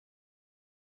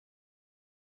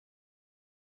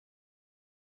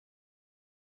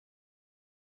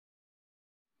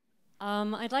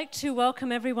I'd like to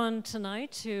welcome everyone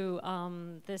tonight to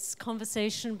this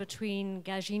conversation between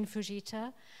Gajin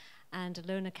Fujita and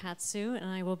Ilona Katzew, and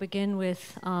I will begin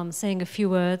with saying a few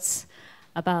words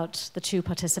about the two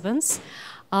participants.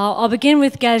 I'll begin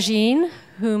with Gajin,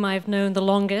 whom I've known the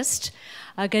longest.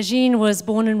 Gajin was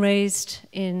born and raised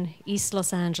in East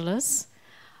Los Angeles.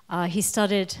 He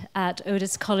studied at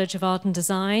Otis College of Art and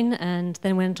Design and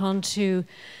then went on to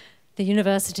the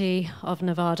University of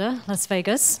Nevada, Las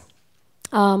Vegas,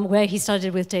 where he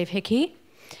studied with Dave Hickey.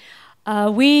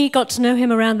 We got to know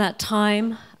him around that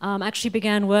time, actually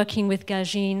began working with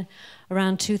Gajin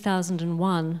around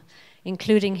 2001,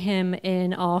 including him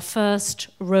in our first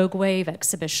Rogue Wave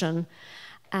exhibition.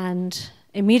 And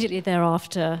immediately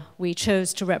thereafter, we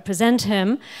chose to represent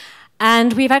him.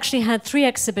 And we've actually had 3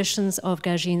 exhibitions of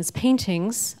Gajin's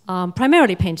paintings,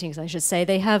 primarily paintings, I should say.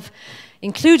 They have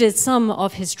included some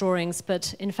of his drawings,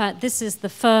 but in fact, this is the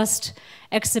first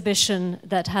exhibition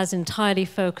that has entirely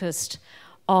focused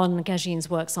on Gajin's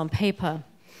works on paper.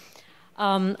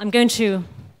 I'm going to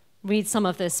read some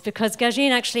of this because Gajin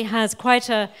actually has quite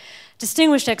a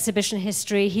distinguished exhibition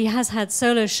history. He has had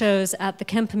solo shows at the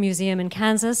Kemper Museum in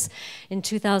Kansas in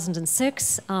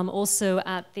 2006, also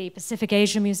at the Pacific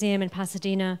Asia Museum in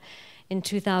Pasadena in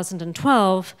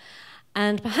 2012,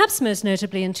 and perhaps most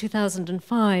notably in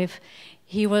 2005,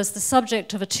 he was the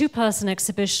subject of a 2-person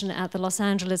exhibition at the Los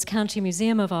Angeles County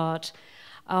Museum of Art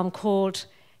called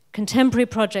Contemporary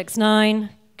Projects 9,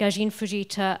 Gajin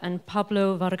Fujita and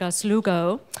Pablo Vargas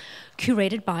Lugo,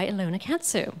 curated by Ilona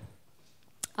Katzew.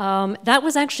 That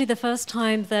was actually the first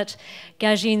time that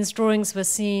Gajin's drawings were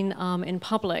seen in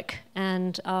public,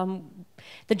 and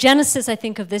the genesis, I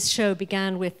think, of this show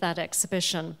began with that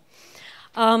exhibition.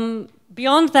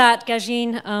 Beyond that,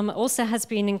 Gajin also has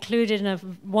been included in a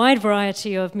wide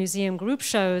variety of museum group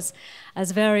shows,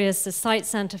 as various the Site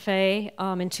Santa Fe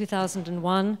in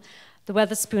 2001, the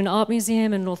Weatherspoon Art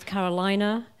Museum in North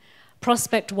Carolina,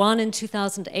 Prospect 1 in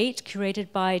 2008,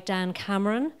 curated by Dan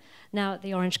Cameron, now at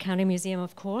the Orange County Museum,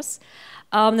 of course,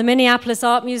 the Minneapolis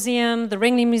Art Museum, the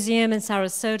Ringley Museum in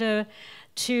Sarasota,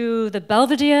 to the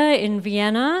Belvedere in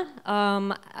Vienna,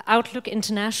 Outlook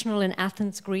International in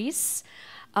Athens, Greece,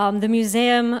 the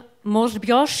Museum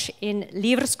Morbiosch in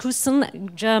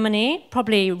Leverkusen, Germany,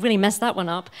 probably really messed that one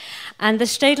up, and the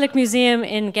Stedelijk Museum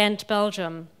in Ghent,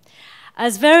 Belgium.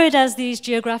 As varied as these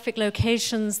geographic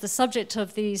locations, the subject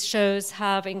of these shows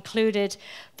have included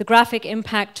the graphic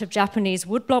impact of Japanese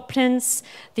woodblock prints,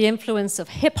 the influence of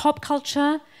hip-hop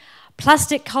culture,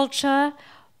 plastic culture,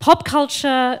 pop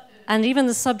culture, and even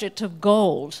the subject of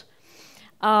gold.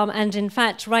 And in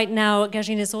fact, right now,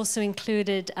 Gajin is also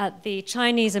included at the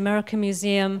Chinese American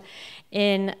Museum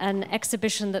in an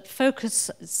exhibition that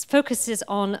focuses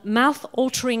on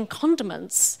mouth-altering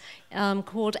condiments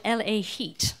called LA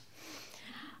Heat.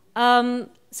 So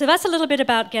that's a little bit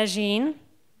about Gajin.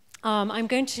 I'm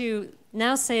going to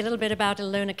now say a little bit about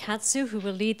Ilona Katzew, who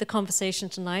will lead the conversation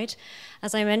tonight.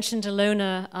 As I mentioned,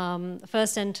 Ilona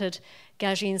first entered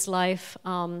Gajin's life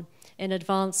in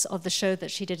advance of the show that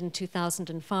she did in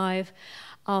 2005.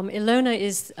 Ilona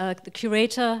is the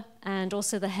curator and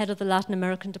also the head of the Latin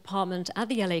American department at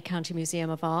the LA County Museum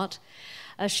of Art.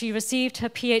 She received her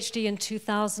PhD in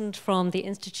 2000 from the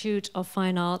Institute of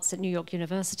Fine Arts at New York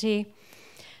University.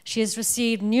 She has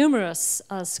received numerous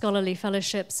scholarly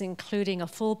fellowships, including a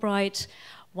Fulbright,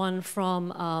 one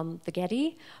from the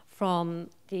Getty, from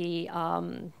the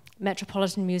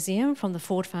Metropolitan Museum, from the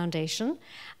Ford Foundation,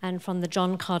 and from the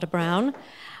John Carter Brown.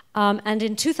 And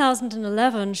in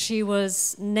 2011, she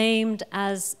was named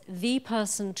as the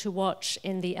person to watch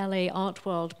in the LA art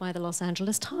world by the Los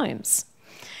Angeles Times.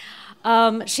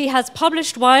 She has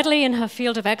published widely in her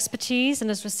field of expertise and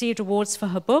has received awards for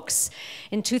her books.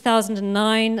 In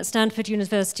 2009, Stanford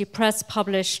University Press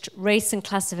published Race and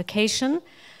Classification,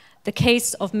 The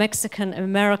Case of Mexican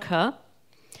America.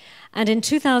 And in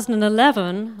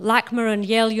 2011, LACMA and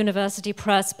Yale University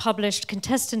Press published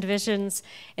Contestant Visions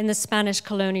in the Spanish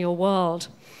Colonial World.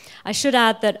 I should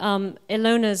add that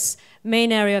Ilona's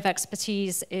main area of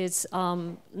expertise is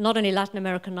not only Latin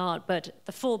American art, but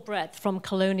the full breadth from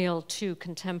colonial to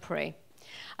contemporary.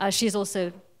 She's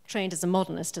also trained as a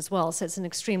modernist as well, so it's an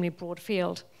extremely broad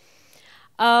field.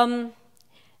 A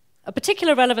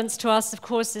particular relevance to us, of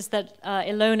course, is that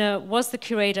Ilona was the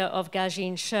curator of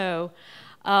Gajin's show.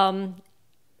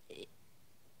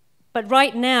 But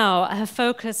right now, her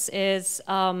focus is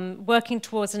working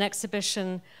towards an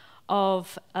exhibition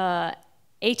of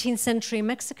 18th century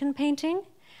Mexican painting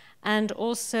and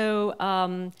also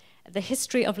the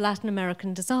history of Latin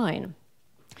American design.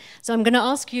 So I'm going to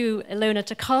ask you, Ilona,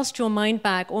 to cast your mind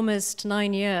back almost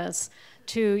 9 years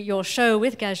to your show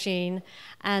with Gajin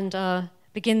and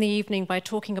begin the evening by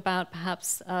talking about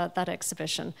perhaps that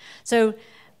exhibition. So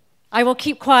I will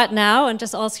keep quiet now and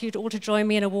just ask you all to join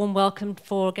me in a warm welcome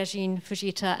for Gajin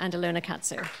Fujita and Ilona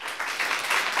Katzew.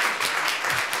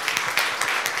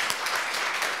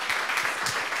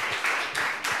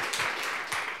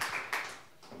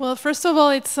 Well, first of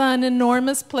all, it's an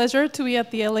enormous pleasure to be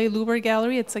at the LA LOUVER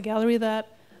Gallery. It's a gallery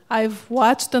that I've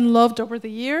watched and loved over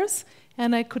the years,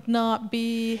 and I could not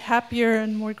be happier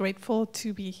and more grateful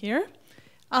to be here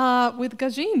with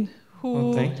Gajin, who...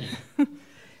 Well, thank you.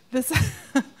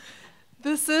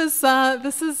 This is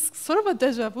sort of a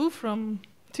deja vu from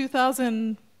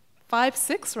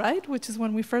 2005-06, right? Which is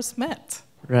when we first met.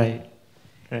 Right,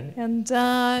 right. And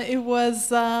it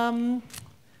was...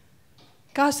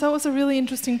 Gosh, that was a really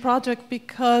interesting project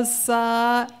because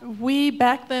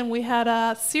back then we had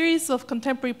a series of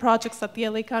contemporary projects at the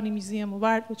LA County Museum of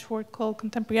Art, which were called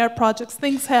contemporary art projects.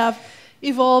 Things have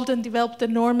evolved and developed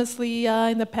enormously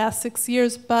in the past 6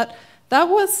 years, but that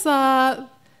was, I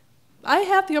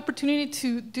had the opportunity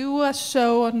to do a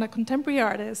show on a contemporary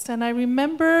artist, and I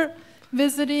remember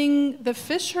visiting the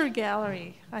Fisher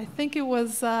Gallery. I think it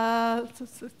was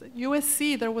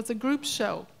USC, there was a group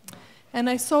show. And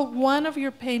I saw one of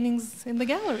your paintings in the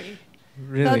gallery.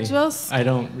 Really? I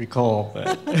don't recall,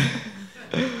 but...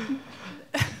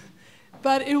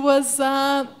 But it was,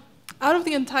 out of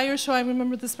the entire show, I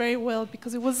remember this very well,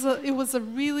 because it was a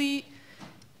really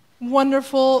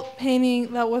wonderful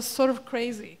painting that was sort of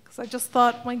crazy. Because I just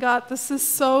thought, my God, this is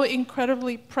so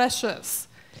incredibly precious.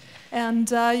 And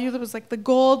there was like the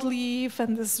gold leaf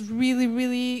and this really,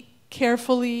 really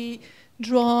carefully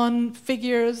drawn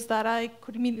figures that I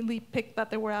could immediately pick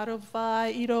that they were out of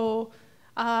Ito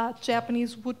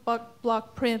Japanese wood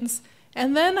block prints.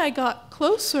 And then I got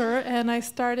closer and I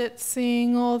started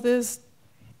seeing all this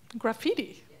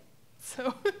graffiti.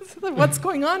 So what's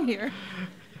going on here?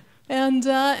 And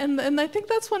I think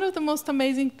that's one of the most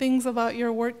amazing things about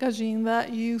your work, Gajin,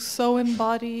 that you so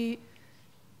embody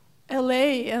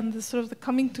LA and the sort of the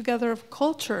coming together of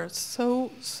cultures.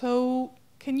 So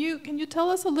can you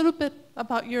tell us a little bit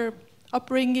about your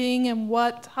upbringing and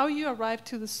how you arrived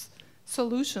to these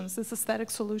solutions, these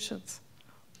aesthetic solutions?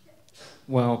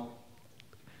 Well,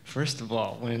 first of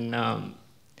all, when,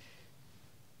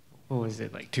 what was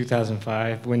it, like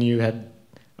 2005, when you had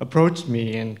approached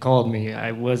me and called me,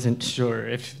 I wasn't sure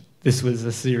if this was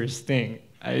a serious thing.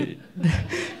 I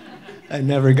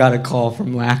never got a call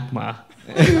from LACMA.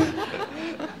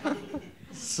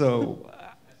 So,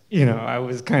 I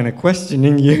was kind of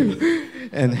questioning you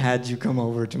and had you come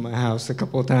over to my house a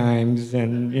couple of times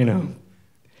and,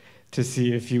 to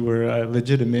see if you were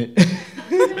legitimate.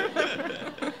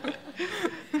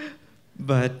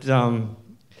 But,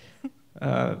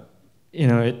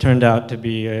 it turned out to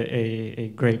be a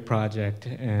great project,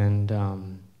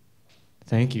 and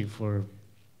thank you for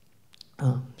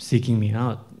seeking me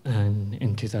out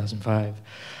in 2005.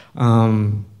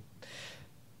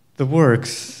 The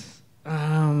works...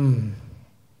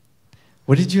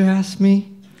 what did you ask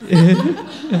me?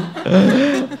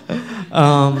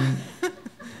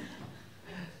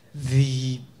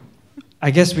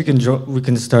 I guess we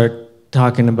can start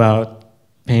talking about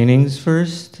paintings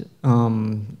first.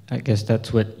 I guess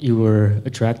that's what you were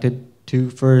attracted to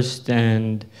first,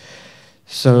 and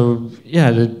so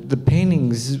yeah, the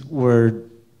paintings were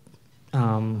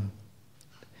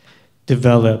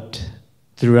developed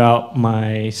throughout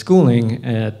my schooling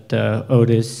at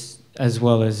Otis as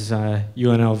well as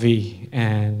UNLV,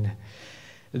 and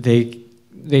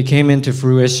they came into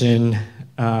fruition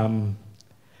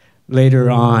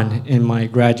later on in my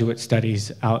graduate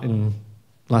studies out in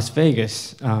Las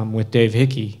Vegas with Dave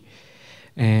Hickey,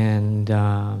 and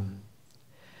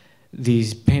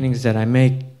these paintings that I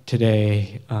make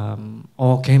today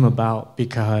all came about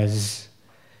because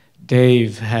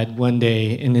Dave had one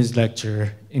day in his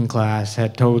lecture in class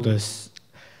had told us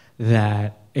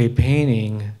that a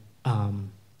painting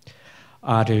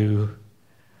ought to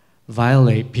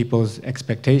violate people's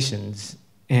expectations,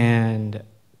 and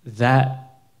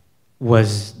that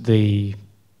was the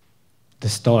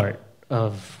start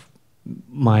of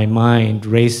my mind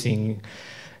racing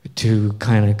to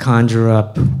kind of conjure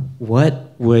up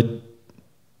what would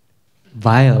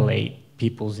violate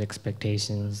people's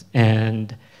expectations.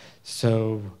 And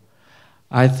so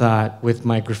I thought, with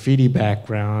my graffiti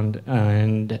background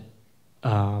and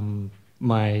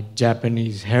my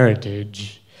Japanese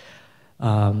heritage,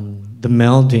 the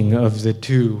melding of the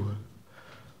two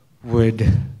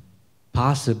would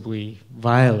possibly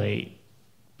violate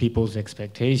people's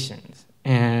expectations.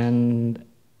 And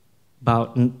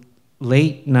about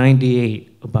late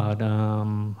 '98, about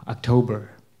October,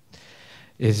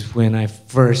 is when I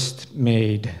first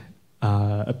made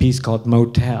a piece called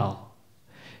Motel,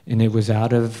 and it was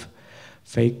out of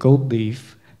fake gold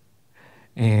leaf,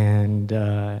 and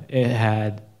it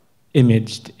had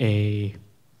imaged an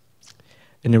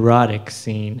erotic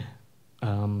scene,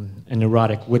 an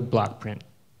erotic woodblock print,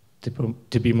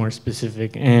 to be more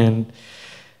specific, and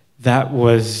that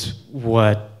was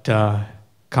what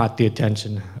caught the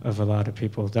attention of a lot of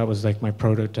people. That was like my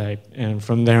prototype, and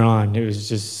from there on, it was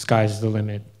just sky's the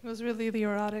limit. It was really the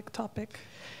erotic topic.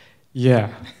 Yeah,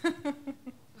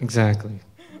 exactly.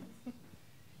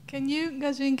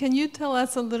 Gajin, can you tell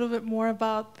us a little bit more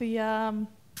about the,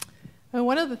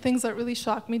 one of the things that really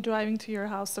shocked me driving to your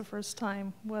house the first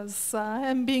time was,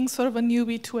 and being sort of a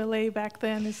newbie to LA back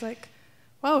then, is like,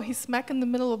 wow, he's smack in the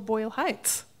middle of Boyle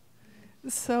Heights.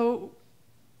 So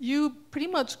you pretty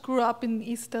much grew up in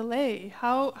East LA.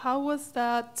 How was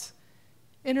that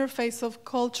interface of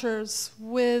cultures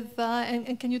with,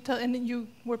 and can you tell, and you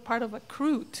were part of a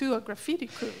crew too, a graffiti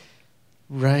crew.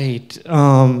 Right.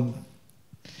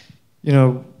 You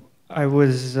know, I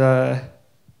was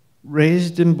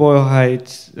raised in Boyle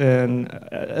Heights and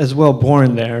as well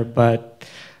born there, but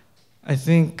I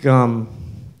think, you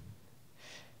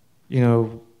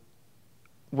know,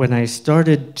 when I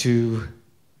started to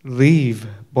leave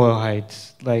Boyle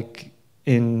Heights, like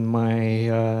in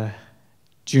my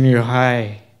junior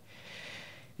high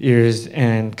years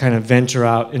and kind of venture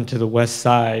out into the west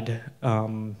side,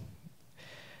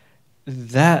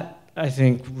 that I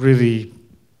think really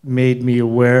made me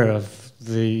aware of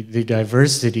the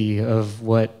diversity of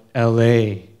what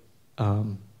LA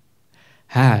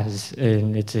has,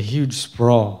 and it's a huge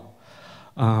sprawl.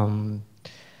 You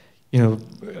know,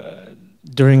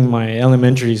 during my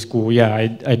elementary school, yeah,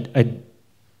 I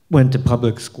went to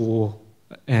public school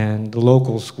and the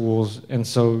local schools, and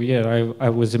so yeah, I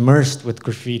was immersed with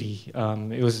graffiti.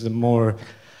 It was the more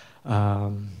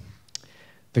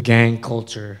the gang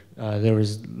culture. There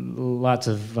was lots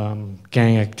of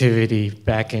gang activity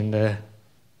back in the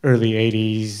early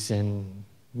 80s and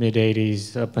mid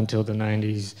 80s up until the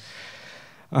 90s.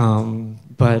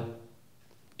 But,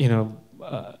 you know,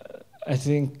 I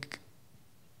think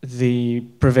the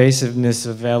pervasiveness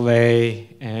of LA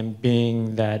and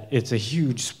being that it's a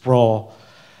huge sprawl,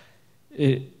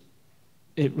 it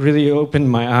really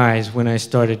opened my eyes when I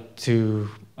started to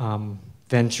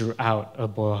venture out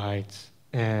of Boyle Heights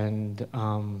and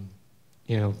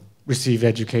you know, receive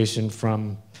education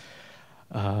from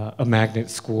a magnet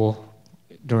school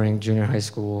during junior high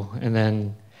school, and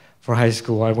then for high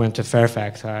school I went to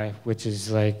Fairfax High, which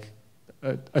is like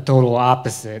a total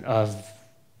opposite of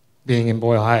being in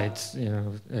Boyle Heights. You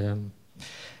know,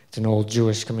 it's an old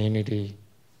Jewish community,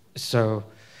 so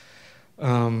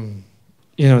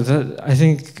you know, I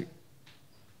think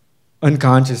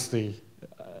unconsciously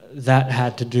that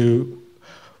had to do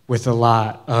with a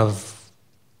lot of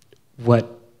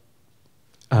what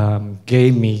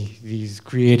gave me these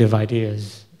creative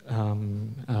ideas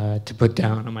to put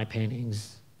down on my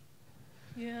paintings.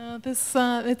 Yeah, this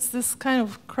it's this kind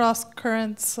of cross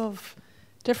currents of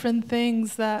different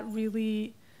things that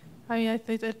really, I mean, I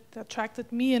think it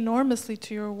attracted me enormously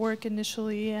to your work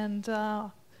initially, and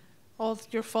all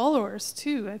your followers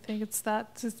too. I think it's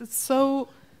so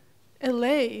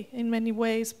LA in many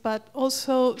ways, but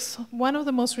also one of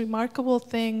the most remarkable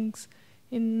things,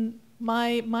 in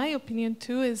my opinion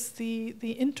too, is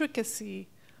the intricacy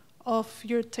of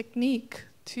your technique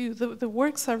too. The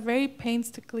works are very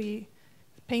painstakingly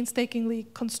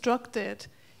constructed,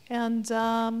 and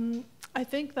I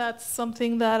think that's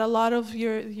something that a lot of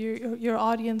your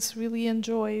audience really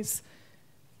enjoys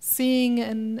seeing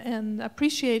and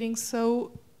appreciating.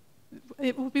 So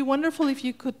it would be wonderful if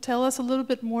you could tell us a little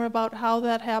bit more about how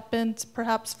that happened,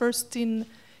 perhaps first in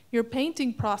your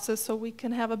painting process, so we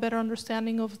can have a better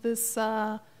understanding of this,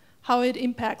 how it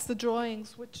impacts the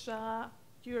drawings, which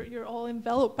you're all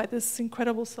enveloped by this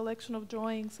incredible selection of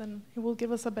drawings, and it will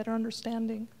give us a better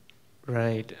understanding.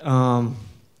 Right.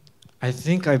 I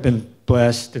think I've been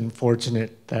blessed and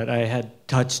fortunate that I had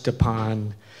touched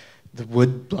upon the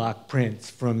woodblock prints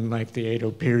from like the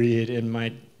Edo period in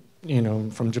my, you know,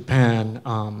 from Japan.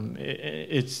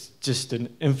 It's just an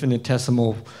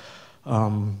infinitesimal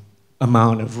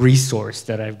amount of resource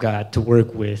that I've got to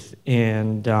work with,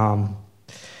 and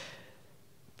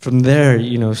from there,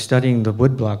 you know, studying the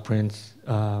woodblock prints,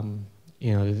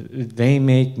 you know, they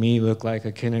make me look like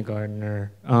a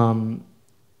kindergartner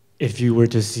if you were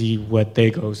to see what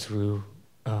they go through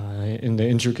in the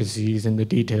intricacies and the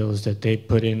details that they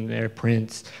put in their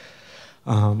prints.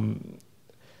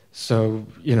 So,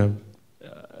 you know,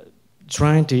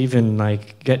 trying to even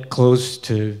like get close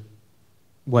to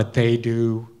what they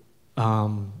do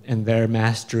and their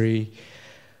mastery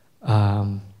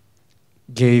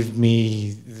gave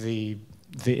me the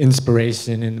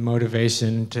inspiration and the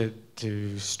motivation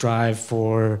to strive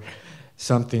for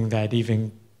something that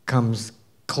even comes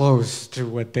close to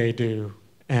what they do.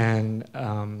 And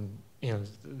you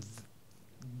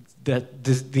know,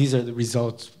 these are the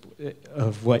results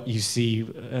of what you see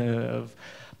of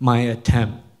my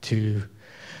attempt to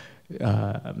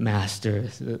master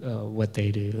what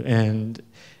they do. And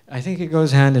I think it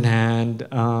goes hand in hand.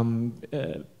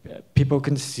 People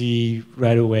can see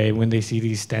right away when they see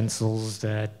these stencils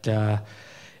that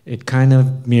it kind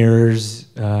of mirrors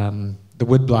the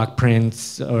woodblock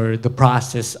prints, or the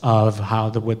process of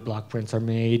how the woodblock prints are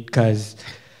made, because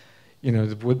you know,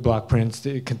 the woodblock prints,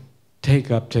 it can take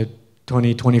up to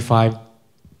 20, 25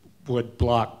 wood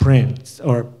block prints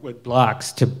or wood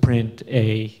blocks to print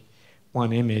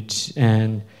one image.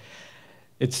 And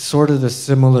it's sort of the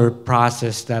similar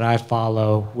process that I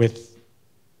follow with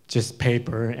just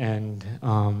paper and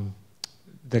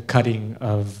the cutting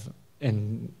of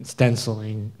and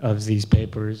stenciling of these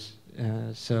papers.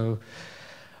 So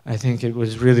I think it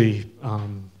was really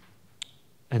an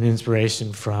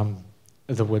inspiration from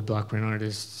the woodblock print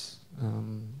artists,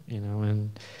 you know,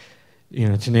 and you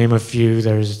know, to name a few,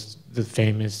 there's the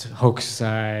famous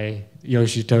Hokusai,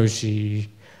 Yoshitoshi,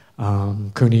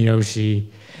 Kuniyoshi,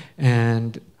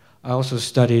 and I also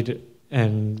studied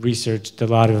and researched a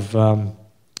lot of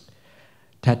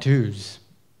tattoos,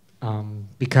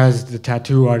 because the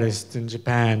tattoo artists in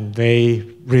Japan, they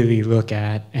really look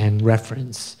at and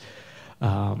reference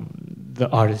the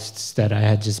artists that I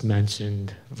had just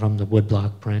mentioned from the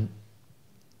woodblock print.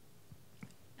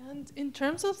 And in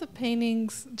terms of the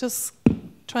paintings, just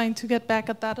trying to get back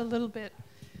at that a little bit,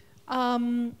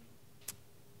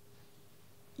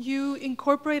 you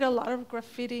incorporate a lot of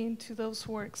graffiti into those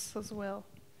works as well.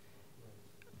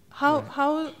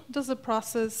 How does the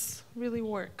process really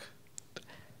work?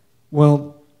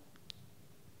 Well,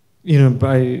 you know,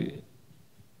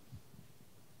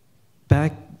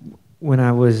 back when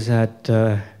I was at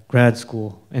grad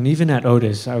school, and even at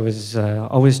Otis, I was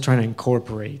always trying to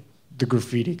incorporate the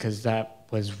graffiti, because that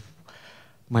was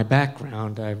my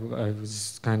background. I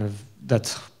was kind of,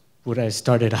 that's what I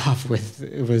started off with.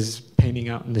 It was painting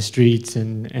out in the streets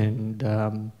and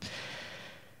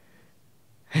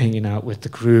hanging out with the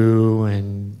crew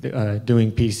and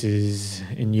doing pieces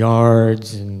in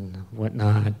yards and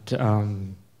whatnot.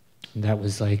 That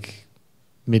was like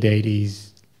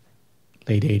mid-'80s,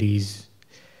 late 80s.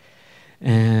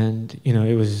 And, you know,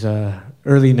 it was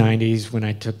early 90s when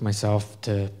I took myself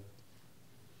to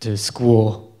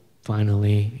school,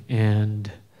 finally,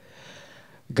 and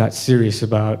got serious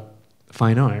about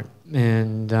fine art.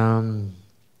 And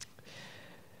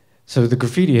so the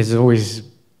graffiti has always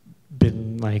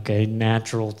been like a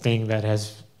natural thing that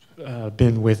has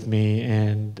been with me.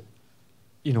 And,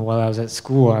 you know, while I was at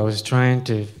school, I was trying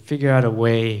to figure out a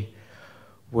way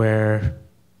where,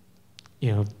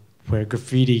 you know, where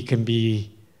graffiti can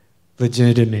be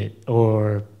legitimate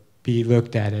or be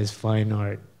looked at as fine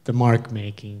art, the mark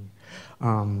making,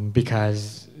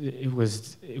 because it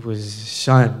was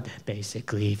shunned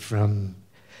basically from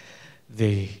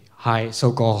the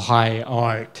so-called high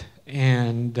art.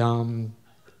 And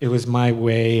it was my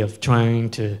way of trying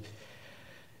to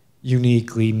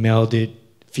uniquely meld it,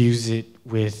 fuse it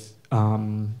with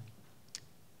the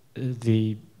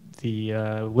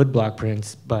woodblock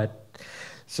prints. But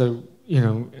so, you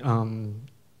know,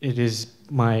 it is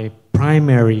my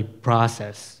primary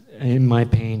process in my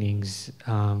paintings,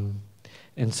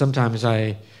 and sometimes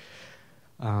I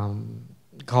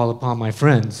call upon my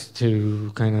friends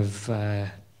to kind of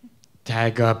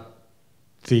tag up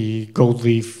the gold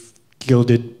leaf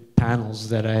gilded panels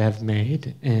that I have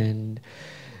made, and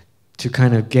to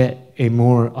kind of get a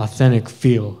more authentic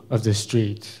feel of the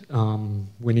streets. When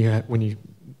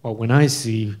I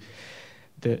see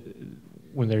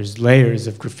when there's layers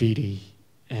of graffiti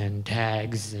and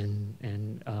tags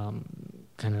and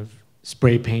kind of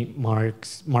spray paint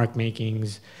mark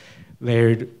makings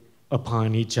layered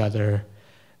upon each other,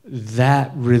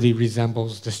 that really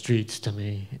resembles the streets to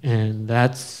me. And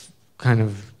that's kind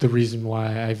of the reason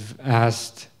why I've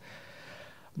asked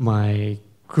my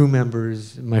crew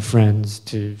members, my friends,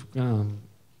 to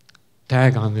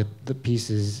tag on the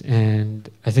pieces, and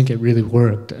I think it really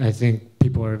worked. I think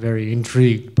people are very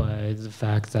intrigued by the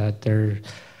fact that there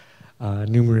are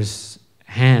numerous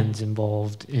hands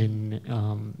involved in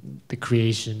the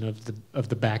creation of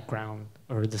the background,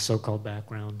 or the so-called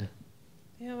background.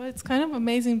 Yeah, well, it's kind of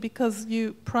amazing because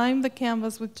you prime the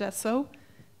canvas with gesso,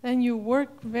 then you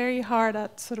work very hard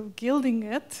at sort of gilding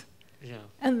it. Yeah.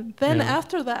 And then Yeah.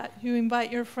 after that, you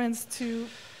invite your friends to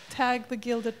tag the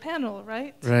gilded panel,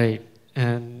 right? Right.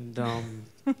 And,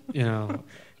 you know,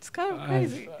 It's kind of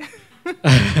crazy.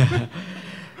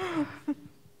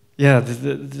 yeah,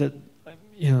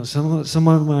 you know, some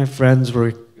of my friends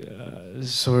were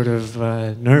sort of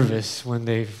nervous when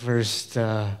they first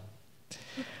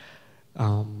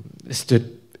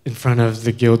stood in front of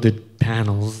the gilded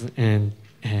panels and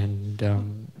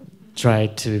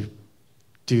tried to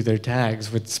do their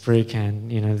tags with spray can.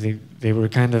 You know, they were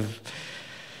kind of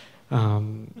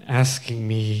asking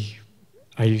me,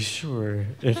 "Are you sure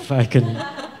if I can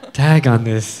tag on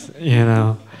this?" You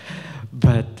know,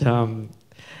 but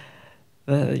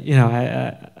you know,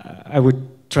 I would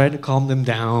try to calm them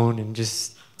down and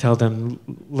just tell them,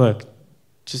 "Look,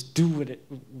 just do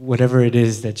whatever it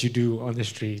is that you do on the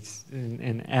streets,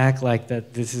 and act like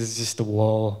that this is just a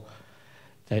wall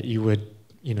that you would,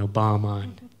 you know, bomb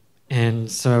on." And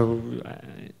so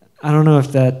I don't know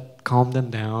if that calmed them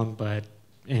down, but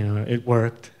you know, it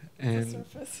worked. And It's a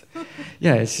surface.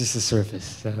 yeah, it's just a surface,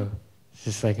 so it's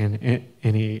just like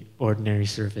any ordinary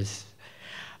surface.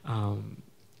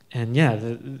 And yeah,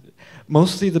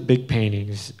 mostly the big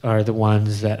paintings are the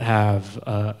ones that have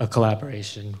a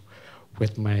collaboration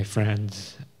with my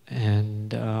friends,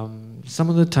 and some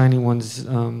of the tiny ones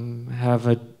have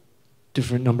a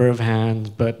different number of hands,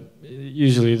 but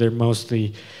usually they're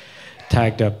mostly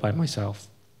tagged up by myself.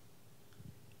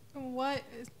 Why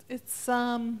it's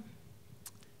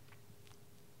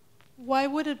why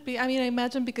would it be? I mean, I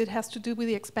imagine because it has to do with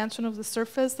the expansion of the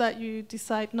surface that you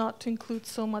decide not to include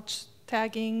so much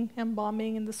tagging,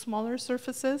 embalming in the smaller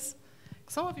surfaces.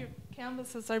 Some of your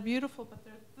canvases are beautiful, but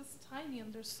they're this tiny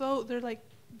and they're so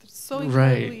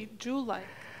incredibly jewel-like.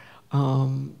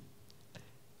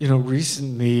 You know,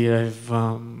 recently I've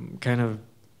kind of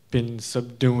been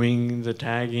subduing the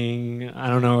tagging. I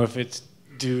don't know if it's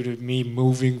due to me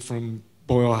moving from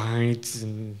Boyle Heights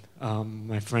and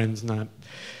my friends not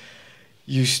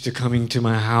used to coming to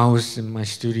my house and my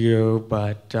studio,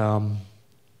 but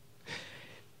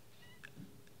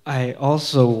I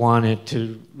also wanted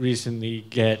to recently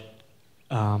get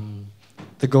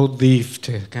the gold leaf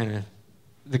to kind of,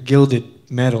 the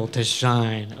gilded metal to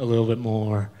shine a little bit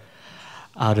more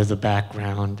out of the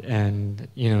background. And,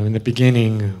 you know, in the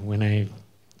beginning,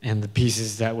 and the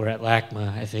pieces that were at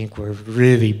LACMA, I think, were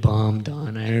really bombed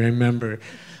on. I remember,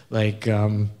 like,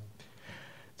 the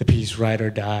piece Ride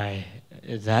or Die,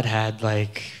 that had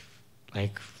like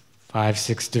 5,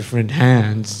 6 different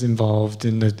hands involved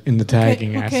in the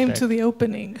tagging aspect. Who came to the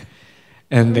opening.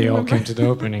 And they all came to the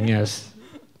opening, yes.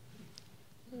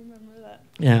 I remember that.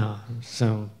 Yeah,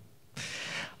 so,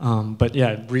 but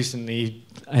yeah, recently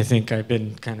I think I've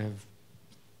been kind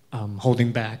of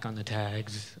holding back on the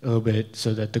tags a little bit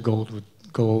so that the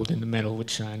gold and the metal would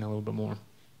shine a little bit more.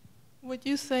 Would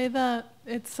you say that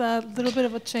it's a little bit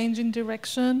of a change in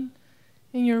direction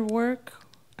in your work?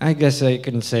 I guess I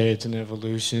can say it's an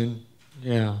evolution,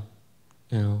 yeah.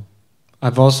 You know,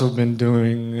 I've also been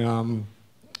doing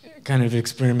kind of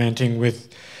experimenting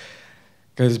with,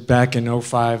 because back in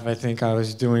 '05, I think I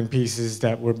was doing pieces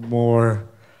that were more,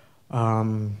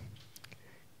 that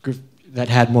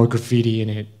had more graffiti in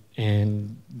it,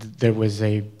 and there was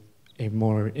a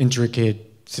more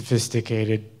intricate,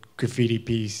 sophisticated graffiti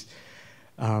piece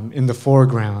in the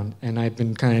foreground, and I've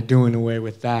been kind of doing away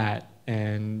with that,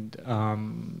 and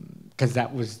because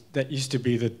that used to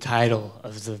be the title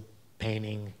of the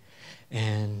painting,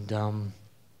 and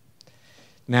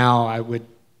now I would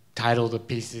title the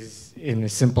pieces in a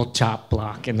simple chop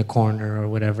block in the corner or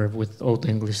whatever with Old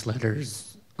English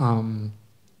letters, and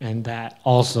that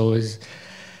also is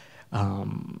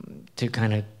to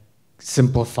kind of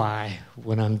simplify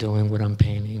what I'm doing, what I'm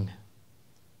painting.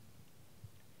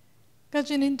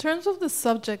 Gajin, in terms of the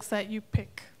subjects that you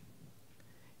pick,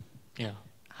 Yeah.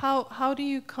 how do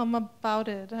you come about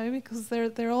it? I mean, because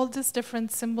they're all these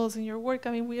different symbols in your work.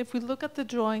 I mean, if we look at the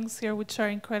drawings here, which are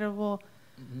incredible,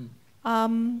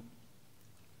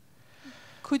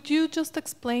 could you just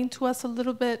explain to us a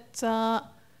little bit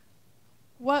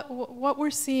what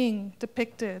we're seeing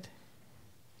depicted?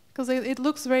 Because it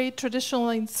looks very traditional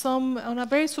on a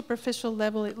very superficial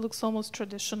level, it looks almost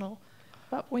traditional.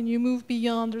 But when you move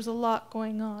beyond, there's a lot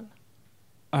going on.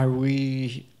 Are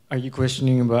you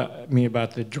questioning me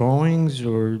about the drawings,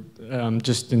 or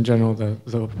just in general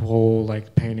the whole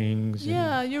like paintings?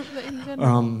 Yeah, you're in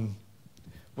general.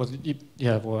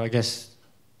 Well, I guess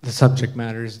the subject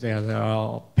matters. They're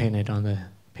all painted on the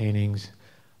paintings.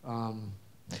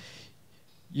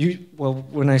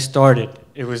 When I started,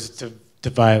 it was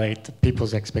violate the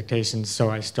people's expectations. So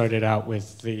I started out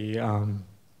with the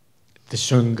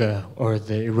shunga, or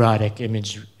the erotic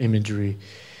imagery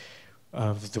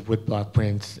of the woodblock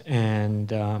prints, and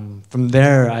from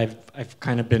there I've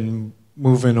kind of been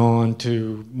moving on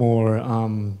to more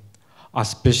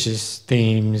auspicious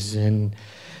themes, and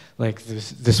like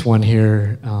this one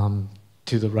here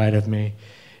to the right of me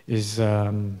is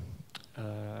a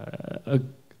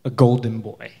golden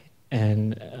boy,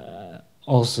 and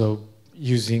also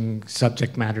using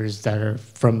subject matters that are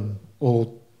from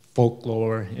old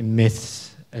folklore and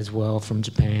myths as well from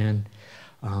Japan,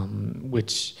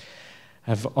 which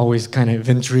have always kind of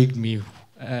intrigued me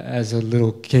as a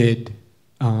little kid,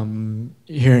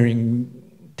 hearing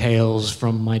tales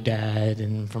from my dad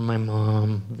and from my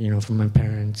mom, from my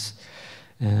parents,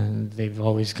 and they've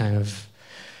always kind of,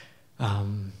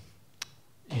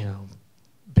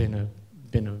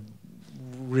 been a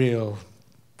real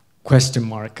question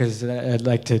mark, because I'd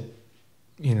like to,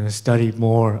 study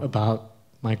more about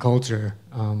my culture.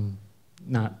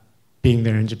 Not being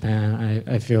there in Japan,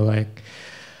 I feel like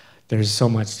there's so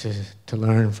much to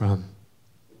learn from.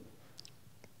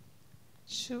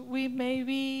 Should we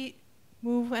maybe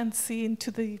move and see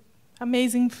into the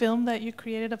amazing film that you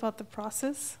created about the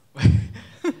process?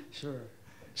 Sure.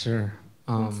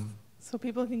 So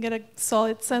people can get a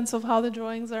solid sense of how the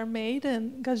drawings are made,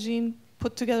 and Gajin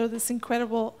put together this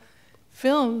incredible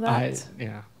film that...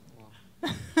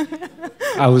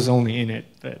 I was only in it,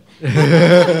 but...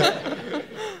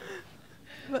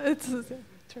 But it's terrific.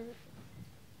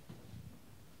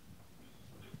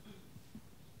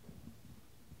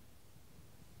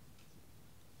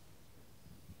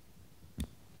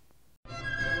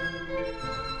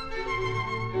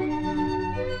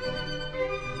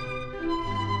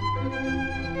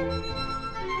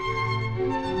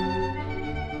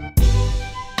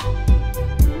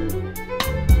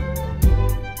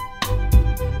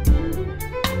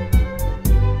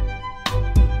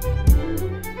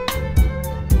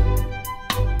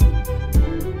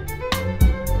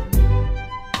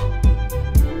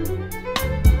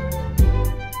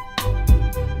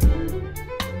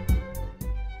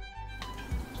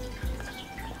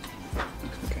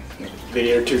 The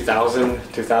year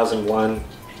 2001,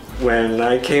 when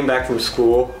I came back from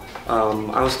school,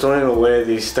 I was throwing away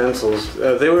these stencils.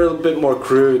 They were a bit more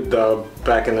crude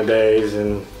back in the days,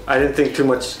 and I didn't think too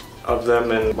much of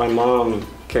them, and my mom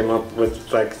came up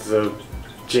with like the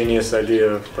genius idea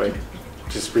of like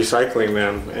just recycling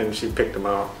them, and she picked them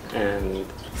out and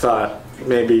thought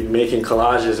maybe making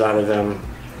collages out of them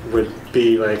would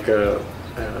be like a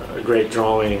great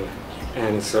drawing,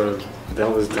 and so that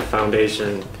was the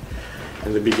foundation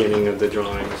in the beginning of the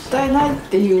drawings.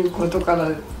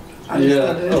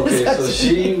 Yeah, okay,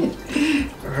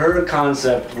 so her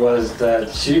concept was that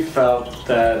she felt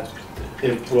that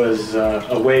it was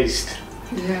a waste.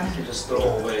 Yeah. Just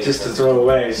to throw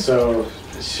away. So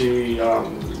she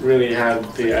really had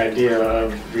the idea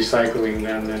of recycling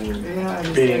them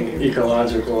and being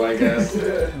ecological, I guess.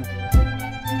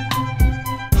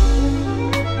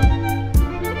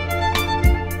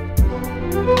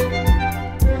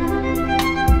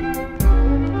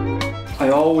 I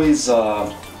always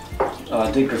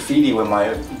did graffiti with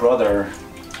my brother,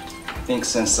 I think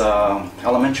since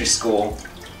elementary school.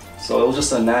 So it was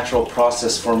just a natural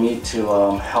process for me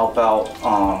to help out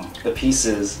the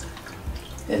pieces.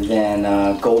 And then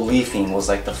gold leafing was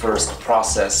like the first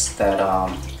process that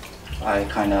I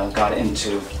kind of got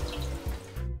into.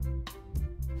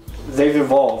 They've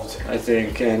evolved, I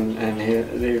think, and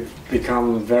they've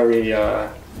become very,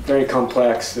 very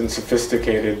complex and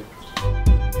sophisticated.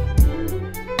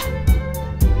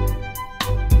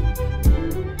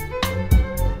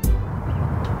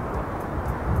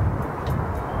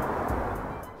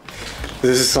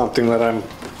 This is something that I'm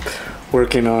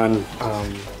working on,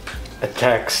 a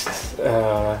text,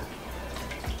 a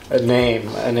name,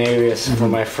 an alias for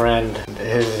my friend.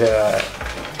 His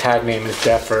tag name is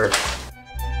Jeffer.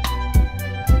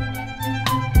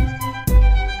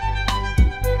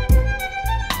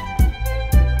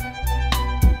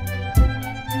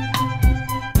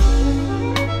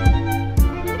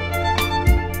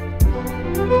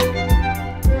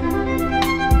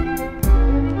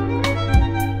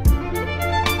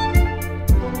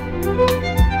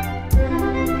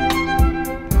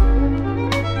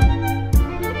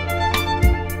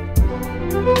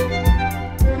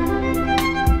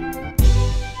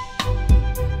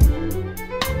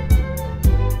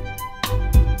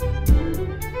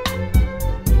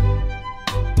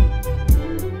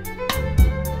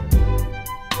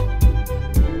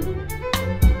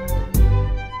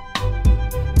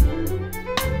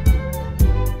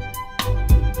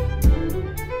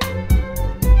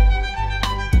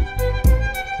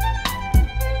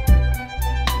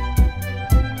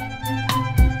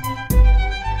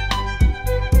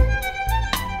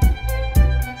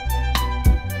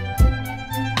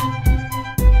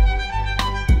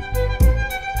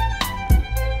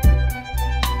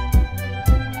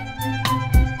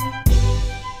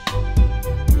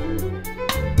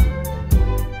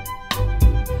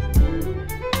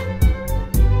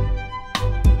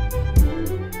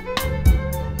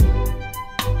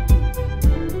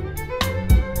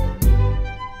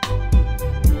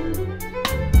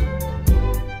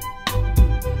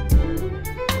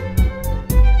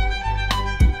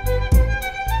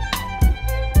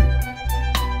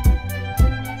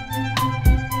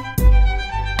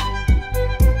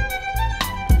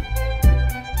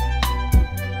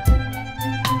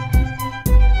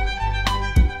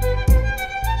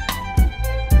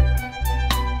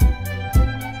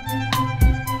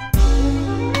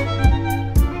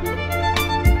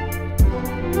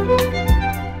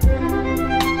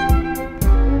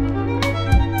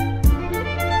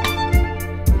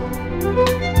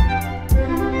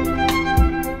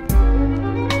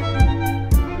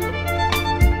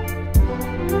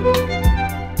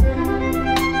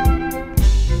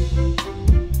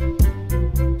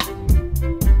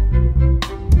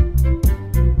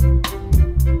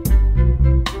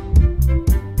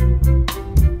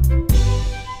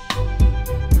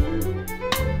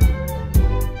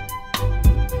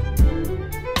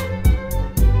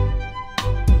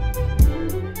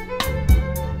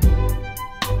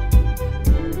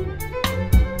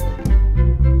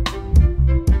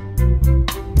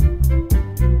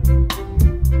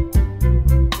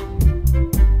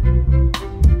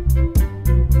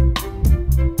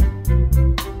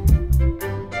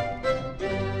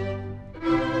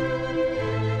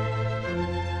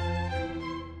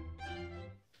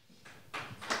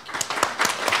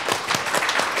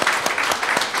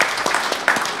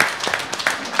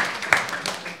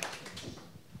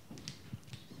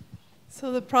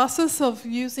 So the process of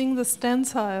using the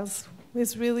stencils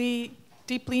is really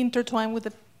deeply intertwined with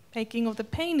the making of the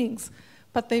paintings,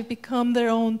 but they've become their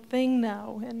own thing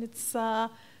now. And it's, I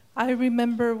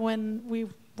remember when we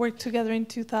worked together in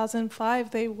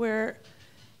 2005, they were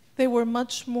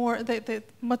much more,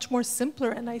 much more simpler.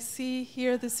 And I see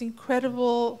here this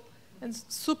incredible and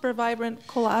super vibrant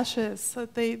collages. So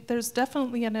there's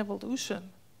definitely an evolution.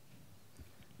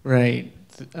 Right.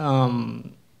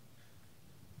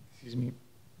 Excuse me.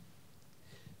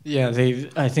 Yeah,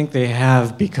 I think they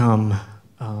have become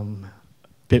a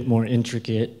bit more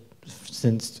intricate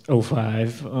since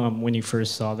 '05 when you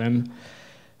first saw them.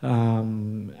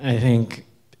 I think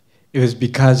it was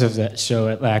because of that show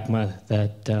at LACMA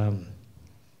that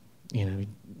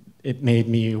it made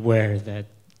me aware that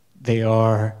they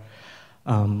are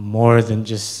more than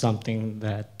just something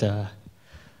that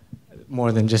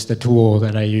more than just a tool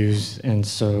that I use, and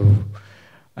so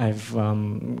I've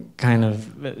kind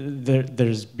of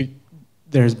there's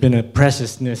been a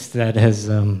preciousness that has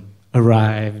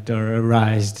arrived or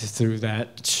arised through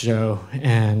that show,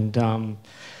 and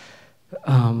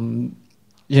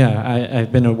yeah,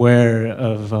 I've been aware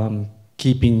of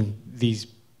keeping these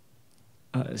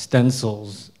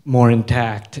stencils more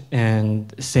intact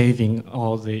and saving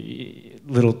all the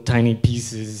little tiny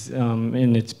pieces,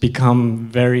 and it's become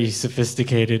very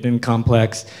sophisticated and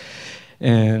complex,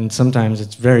 and sometimes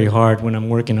it's very hard when I'm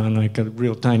working on like a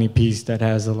real tiny piece that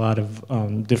has a lot of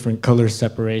different color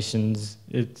separations.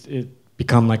 It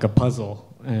become like a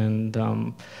puzzle, and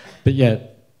but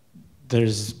yet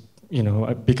there's,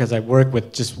 because I work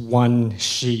with just one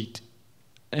sheet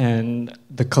and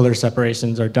the color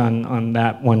separations are done on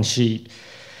that one sheet,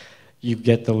 you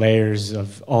get the layers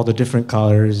of all the different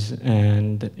colors,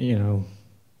 and you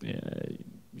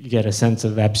get a sense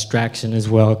of abstraction as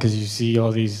well, because you see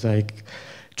all these like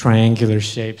triangular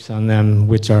shapes on them,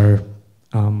 which are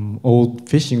old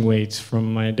fishing weights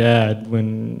from my dad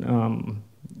when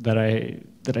that I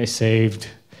saved,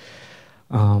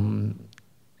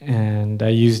 and I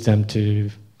used them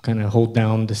to kind of hold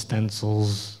down the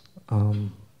stencils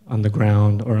on the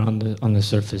ground or on the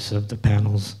surface of the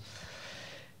panels.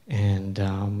 And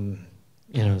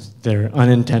they're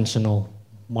unintentional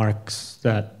marks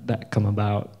that come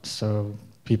about, so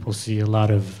people see a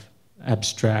lot of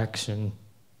abstraction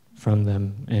from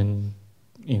them, and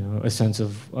a sense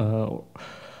of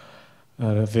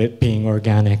it being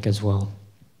organic as well.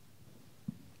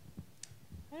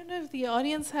 I don't know if the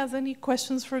audience has any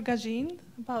questions for Gajin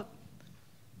about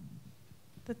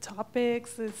the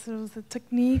topics, the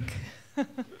technique.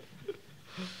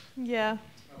 Yeah.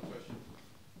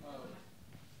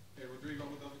 Rodrigo,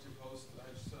 with other two hosts,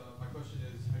 my question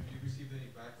is, have you received any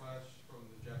backlash from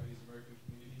the Japanese American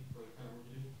community for the kind of work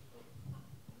you do?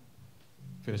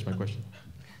 Finish my question.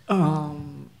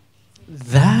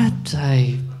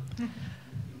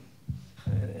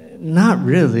 Not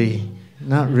really,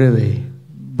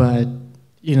 but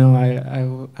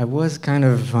I was kind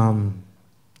of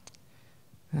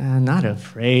not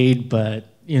afraid, but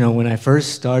when I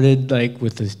first started like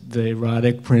with the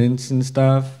erotic prints and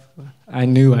stuff, I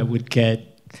knew I would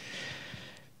get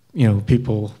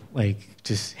people like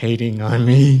just hating on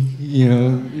me.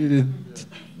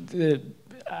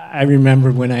 I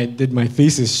remember when I did my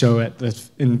thesis show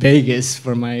in Vegas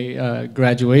for my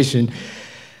graduation,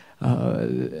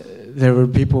 there were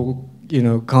people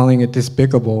calling it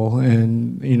despicable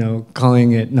and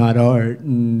calling it not art,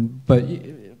 but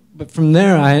from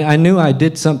there I knew I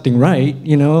did something right.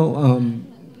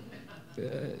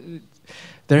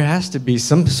 There has to be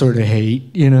some sort of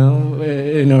hate, in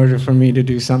order for me to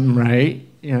do something right,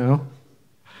 Great,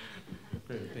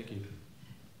 thank you.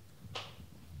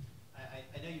 I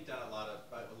know you've done a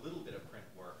little bit of print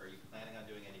work. Are you planning on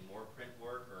doing any more print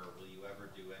work, or will you ever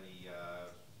do any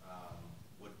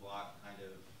woodblock kind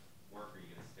of work, or are you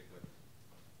going to stick with?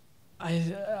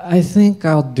 I think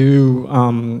I'll do.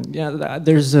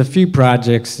 There's a few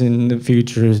projects in the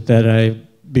future that I'll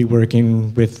be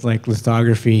working with, like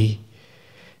lithography.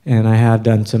 And I have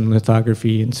done some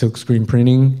lithography and silkscreen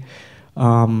printing.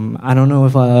 I don't know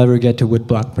if I'll ever get to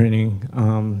woodblock printing.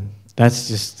 That's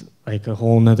just like a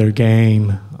whole nother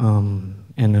game, and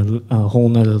a whole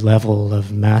nother level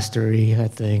of mastery, I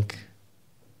think.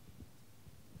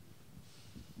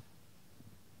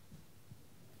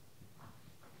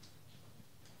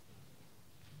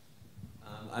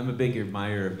 I'm a big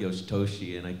admirer of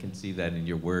Yoshitoshi, and I can see that in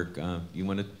your work. Do you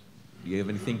have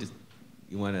anything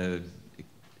you want to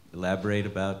elaborate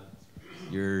about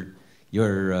your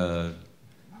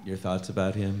thoughts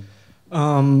about him?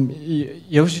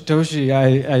 Yoshitoshi,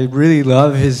 I really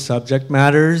love his subject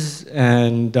matters,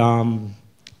 and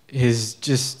his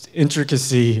just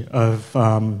intricacy of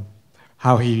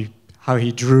how he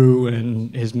drew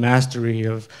and his mastery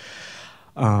of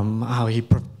how he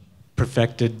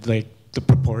perfected like the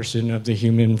proportion of the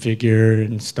human figure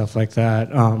and stuff like that.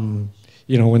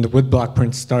 You know, when the woodblock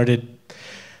prints started,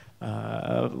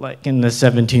 like in the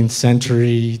 17th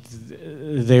century,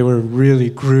 they were really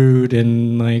crude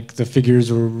and like the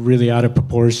figures were really out of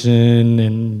proportion,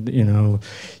 and you know,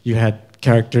 you had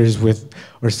characters with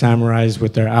or samurais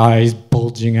with their eyes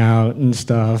bulging out and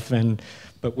stuff. And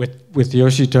but with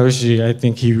Yoshitoshi, I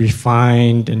think he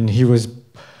refined, and he was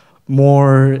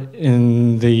more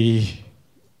in the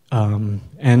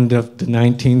end of the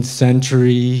 19th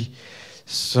century,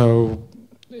 so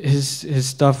his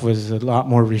stuff was a lot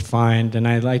more refined, and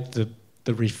I liked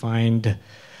the refined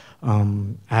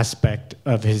aspect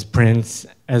of his prints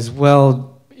as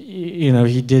well. You know,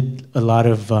 he did a lot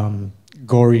of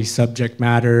gory subject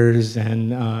matters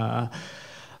and a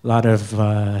lot of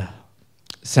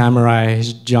samurai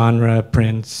genre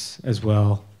prints as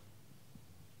well.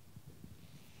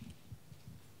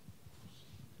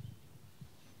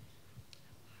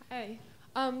 Hi.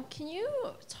 Can you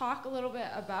talk a little bit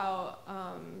about,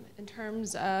 in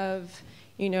terms of,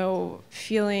 you know,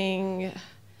 feeling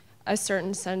a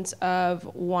certain sense of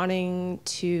wanting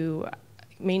to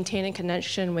maintain a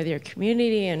connection with your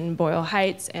community in Boyle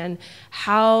Heights, and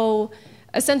how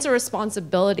a sense of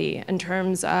responsibility in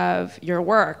terms of your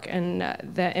work and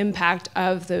the impact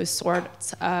of those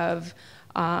sorts of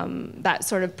that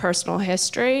sort of personal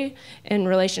history in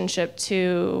relationship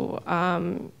to,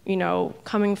 you know,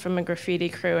 coming from a graffiti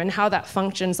crew and how that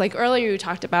functions. Like earlier you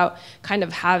talked about kind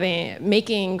of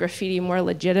making graffiti more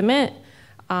legitimate.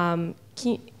 Can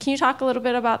you talk a little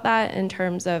bit about that in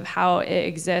terms of how it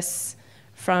exists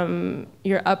from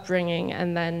your upbringing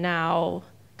and then now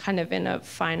kind of in a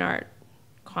fine art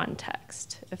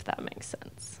context, if that makes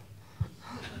sense?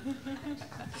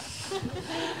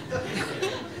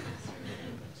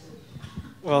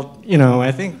 Well, you know,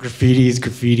 I think graffiti is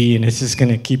graffiti, and it's just going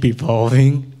to keep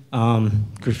evolving.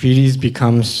 Graffiti's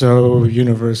become so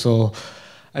universal.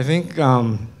 I think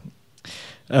the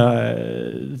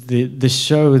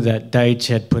show that Deitch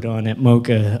had put on at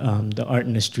MoCA, the Art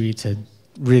in the Streets, had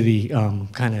really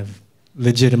kind of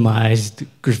legitimized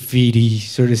graffiti,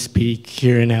 so to speak,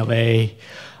 here in LA.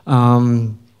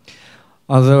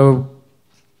 Although,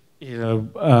 you know,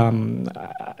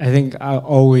 I think I'll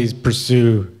always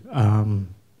pursue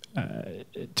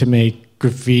to make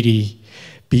graffiti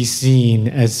be seen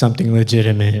as something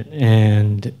legitimate,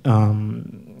 and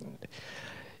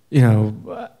you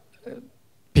know,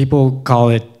 people call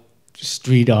it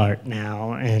street art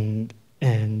now, and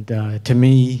to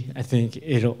me, I think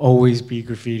it'll always be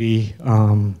graffiti.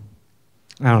 I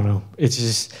don't know.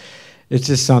 It's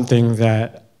just something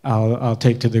that I'll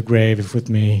take to the grave with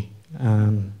me,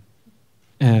 and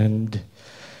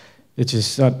it's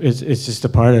just a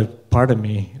part of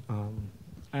me,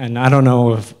 and I don't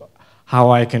know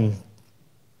how I can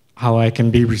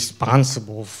be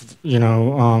responsible. You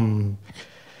know,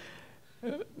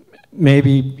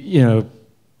 maybe, you know,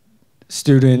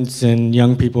 students and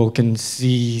young people can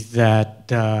see that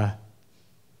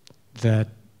that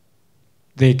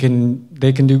they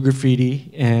can do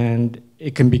graffiti, and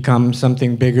it can become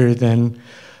something bigger than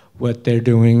what they're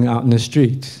doing out in the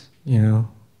streets. You know.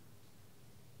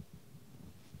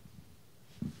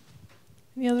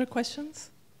 Any other questions?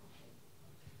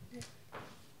 You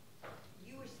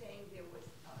were saying there was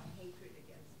hatred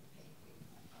against the painting,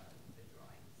 the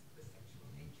drawings, the sexual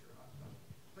nature of them.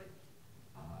 But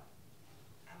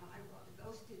am I wrong?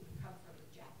 Those didn't come from the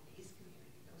Japanese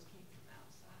community. Those came from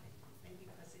outside. Maybe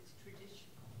because it's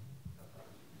traditional of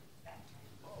that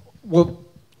time. Well,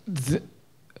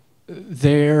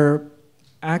 they're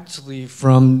actually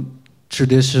from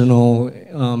traditional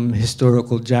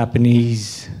historical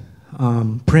Japanese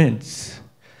prints.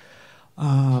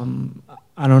 I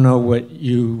don't know what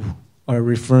you are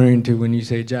referring to when you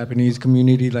say Japanese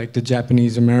community, like the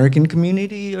Japanese American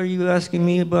community. Are you asking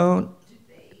me about?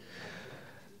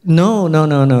 No.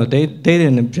 They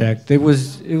didn't object. It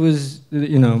was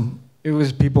you know, it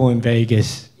was people in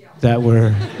Vegas that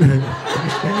were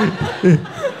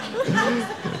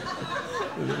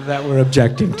that were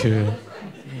objecting to it.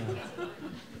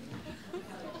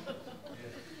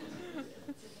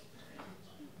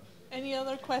 Any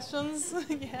other questions?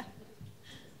 Yeah.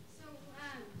 So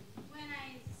when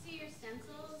I see your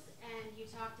stencils and you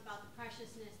talked about the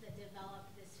preciousness that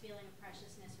developed, this feeling of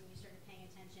preciousness when you started paying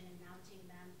attention and mounting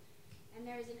them, and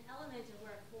there's an element of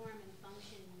where form and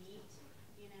function meet,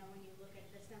 you know, when you look at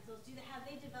the stencils. Have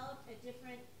they developed a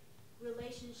different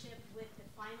relationship with the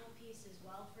final piece as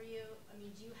well for you? I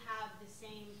mean, do you have the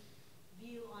same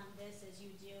view on this as you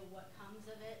do what comes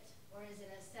of it? Or is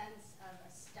it a sense of a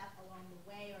step along the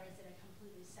way, or is it a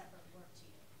completely separate work to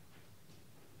you?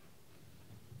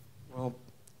 Well,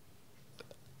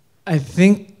 I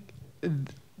think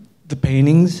the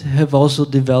paintings have also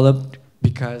developed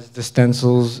because the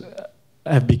stencils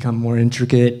have become more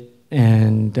intricate,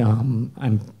 and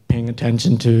I'm paying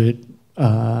attention to it,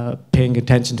 paying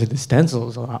attention to the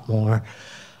stencils a lot more.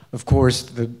 Of course,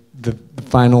 the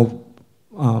final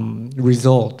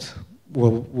result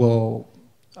will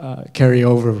carry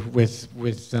over with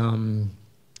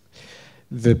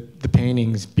the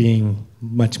paintings being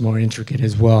much more intricate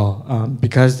as well,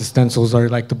 because the stencils are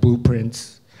like the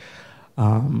blueprints.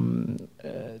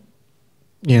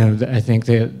 You know, I think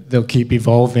they'll keep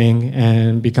evolving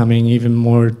and becoming even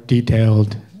more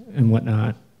detailed and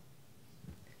whatnot.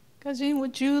 Gajin,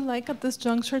 would you like at this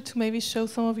juncture to maybe show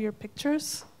some of your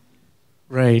pictures?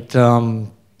 Right.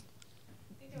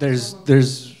 There's.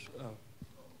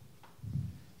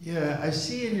 Yeah, I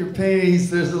see in your paintings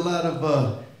there's a lot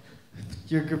of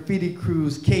your graffiti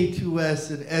crews, K2S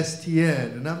and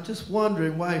STN, and I'm just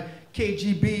wondering why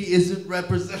KGB isn't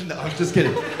represented. No, I'm just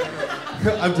kidding.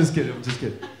 I'm just kidding.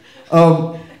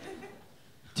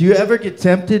 Do you ever get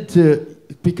tempted to,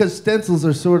 because stencils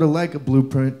are sort of like a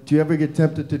blueprint, do you ever get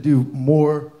tempted to do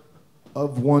more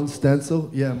of one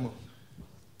stencil? Yeah.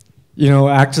 You know,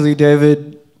 actually,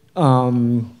 David,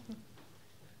 the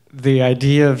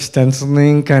idea of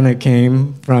stenciling kind of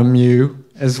came from you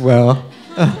as well.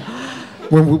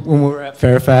 When we were at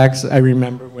Fairfax, I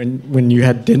remember when you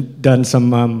had done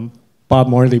some Bob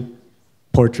Marley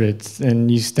portraits, and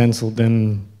you stenciled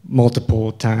them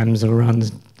multiple times around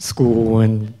the school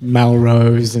and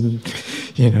Melrose and,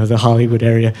 you know, the Hollywood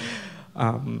area.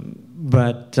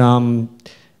 But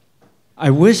I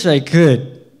wish I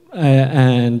could,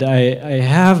 and I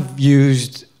have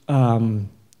used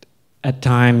at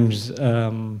times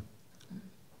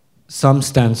some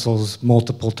stencils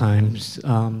multiple times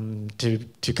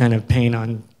to kind of paint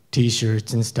on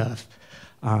T-shirts and stuff.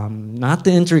 Not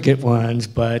the intricate ones,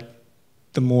 but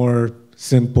the more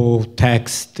simple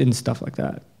text and stuff like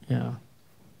that. Yeah.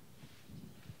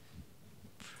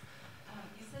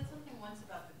 You said something once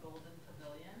about the Golden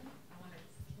Pavilion. I wonder,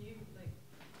 can you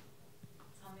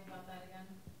tell me about that again?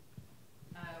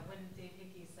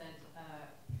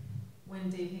 When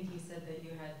Dave Hickey said that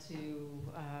you had to,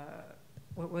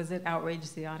 what was it,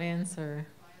 outrage the audience or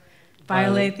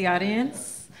violate the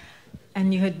audience,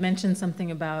 and you had mentioned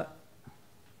something about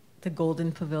the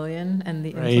Golden Pavilion and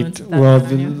the influence of that. Well,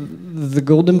 the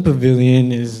Golden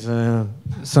Pavilion is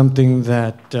something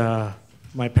that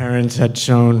my parents had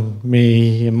shown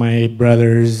me and my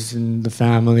brothers and the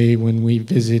family when we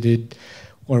visited,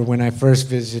 or when I first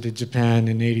visited Japan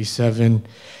in '87.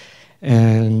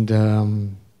 And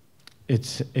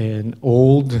it's an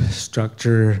old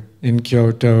structure in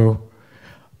Kyoto.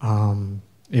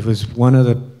 It was one of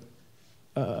the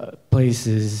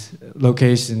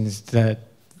locations that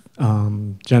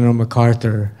General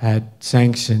MacArthur had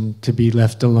sanctioned to be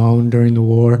left alone during the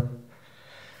war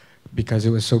because it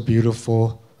was so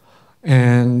beautiful.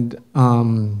 And,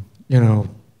 you know,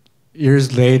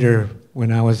 years later,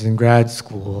 when I was in grad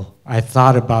school, I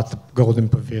thought about the Golden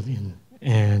Pavilion,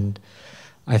 and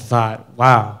I thought,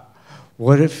 wow,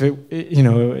 what if it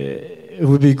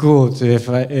would be cool to,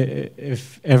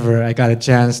 if ever I got a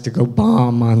chance to go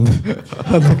bomb on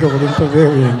the Golden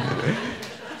Pavilion.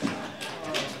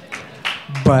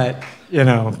 But, you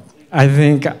know, I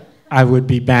think I would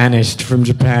be banished from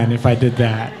Japan if I did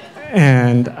that.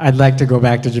 And I'd like to go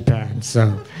back to Japan.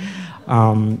 So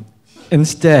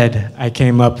instead, I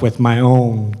came up with my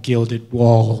own gilded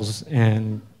walls.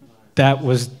 And that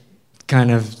was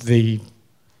kind of the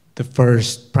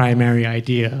first primary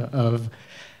idea of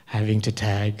having to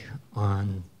tag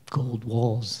on gold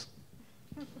walls.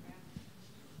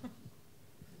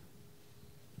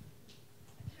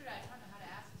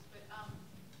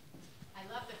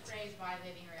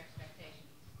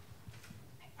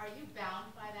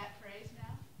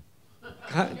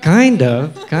 Kind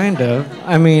of.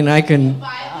 I mean, I can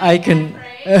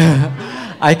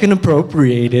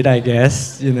appropriate it, I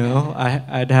guess. You know,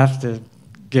 I'd have to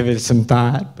give it some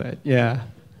thought, but yeah,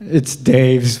 it's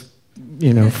Dave's,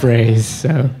 you know, phrase. So.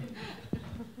 Yeah, it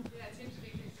seems to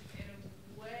me in a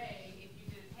way, if you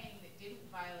did a painting that didn't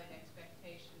violate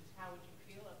expectations, how would you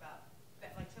feel about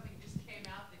that? Like something just came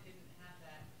out that didn't have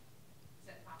that. Is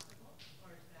that possible,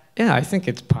 or is that? Yeah, I think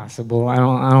it's possible. I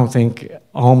don't think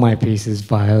all my pieces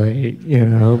violate, you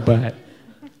know, but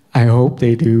I hope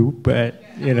they do. But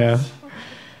you know,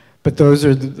 but those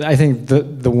are, I think,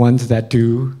 the ones that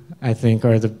do, I think,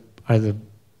 are the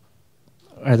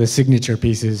signature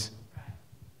pieces.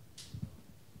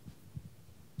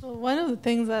 Well, one of the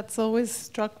things that's always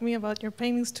struck me about your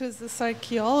paintings too is this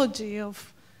archaeology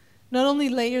of not only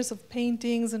layers of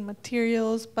paintings and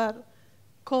materials, but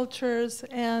cultures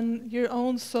and your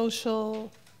own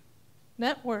social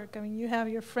network. I mean, you have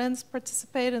your friends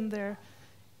participate and they're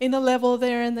in a level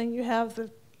there, and then you have the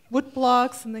wood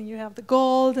blocks, and then you have the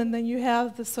gold, and then you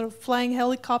have the sort of flying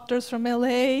helicopters from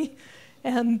LA,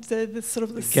 and the sort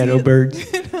of the ghetto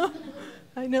birds. You know?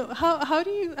 I know. How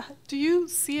do you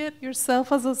see it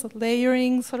yourself as a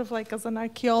layering, sort of like as an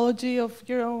archaeology of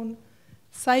your own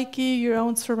psyche, your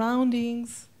own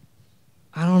surroundings?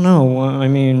 I don't know. I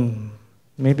mean,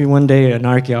 maybe one day an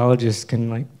archaeologist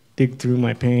can like dig through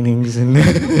my paintings and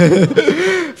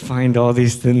find all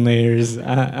these thin layers.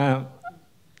 I'm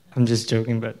just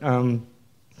joking, but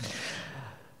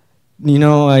you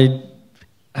know,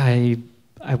 I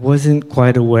wasn't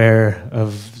quite aware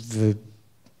of the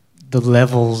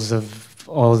levels of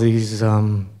all these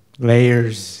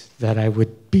layers that I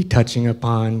would be touching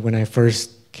upon when I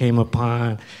first came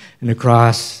upon and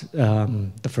across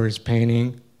the first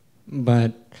painting,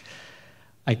 but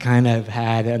I kind of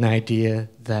had an idea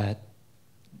that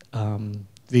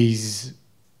these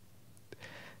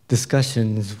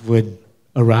discussions would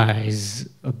arise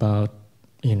about,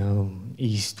 you know,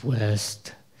 East,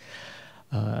 West,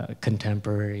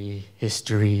 contemporary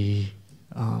history,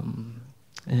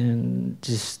 and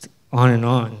just on and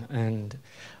on. And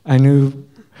I knew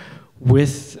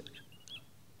with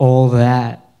all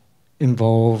that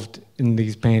involved in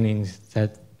these paintings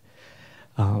that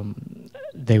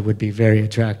they would be very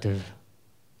attractive.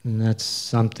 And that's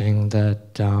something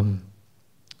that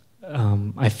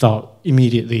I felt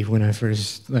immediately when I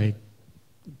first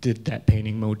did that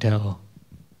painting, Motel.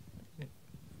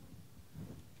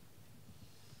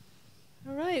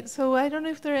 All right, so I don't know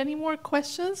if there are any more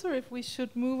questions or if we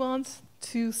should move on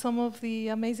to some of the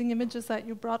amazing images that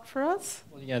you brought for us.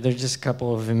 Well, yeah, there's just a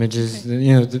couple of images. Okay.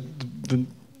 You know,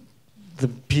 the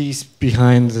piece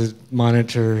behind the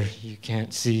monitor you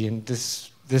can't see, and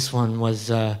this one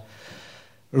was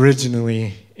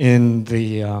originally in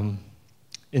the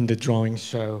drawing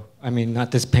show. I mean,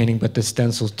 not this painting, but the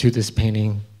stencils to this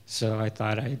painting. So I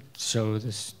thought I'd show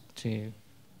this to you.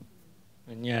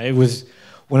 And yeah, it was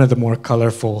one of the more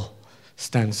colorful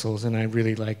stencils, and I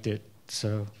really liked it.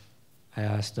 So I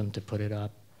asked them to put it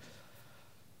up.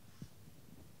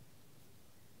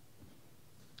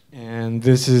 And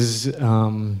this is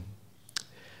the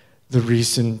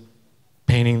recent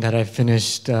painting that I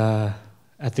finished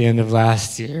at the end of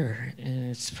last year.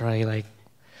 And it's probably like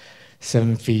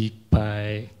 7 feet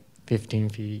by 15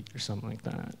 feet or something like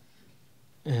that.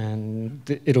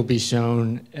 And it'll be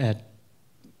shown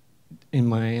in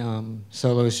my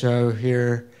solo show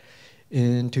here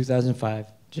in 2005,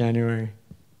 January.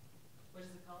 What is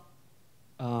it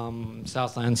called?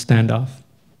 Southland Standoff.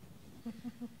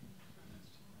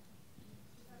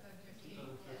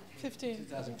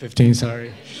 2015,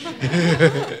 sorry.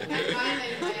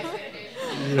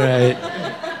 Right.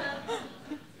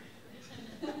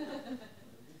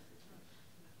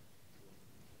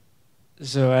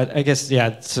 So I guess,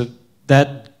 yeah, so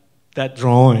that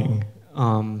drawing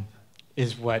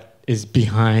is what is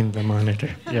behind the monitor,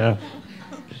 yeah.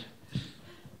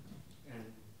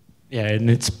 Yeah, and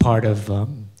it's part of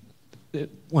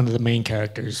one of the main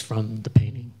characters from the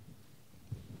painting.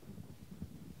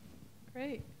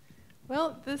 Great.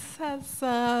 Well, this has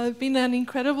been an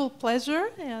incredible pleasure,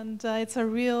 and it's a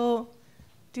real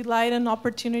delight and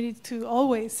opportunity to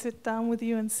always sit down with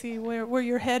you and see where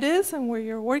your head is and where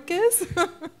your work is.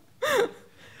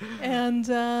 And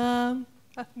I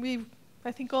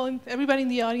think everybody in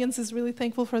the audience is really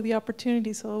thankful for the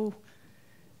opportunity. So,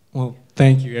 well,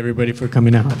 thank you everybody for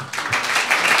coming out.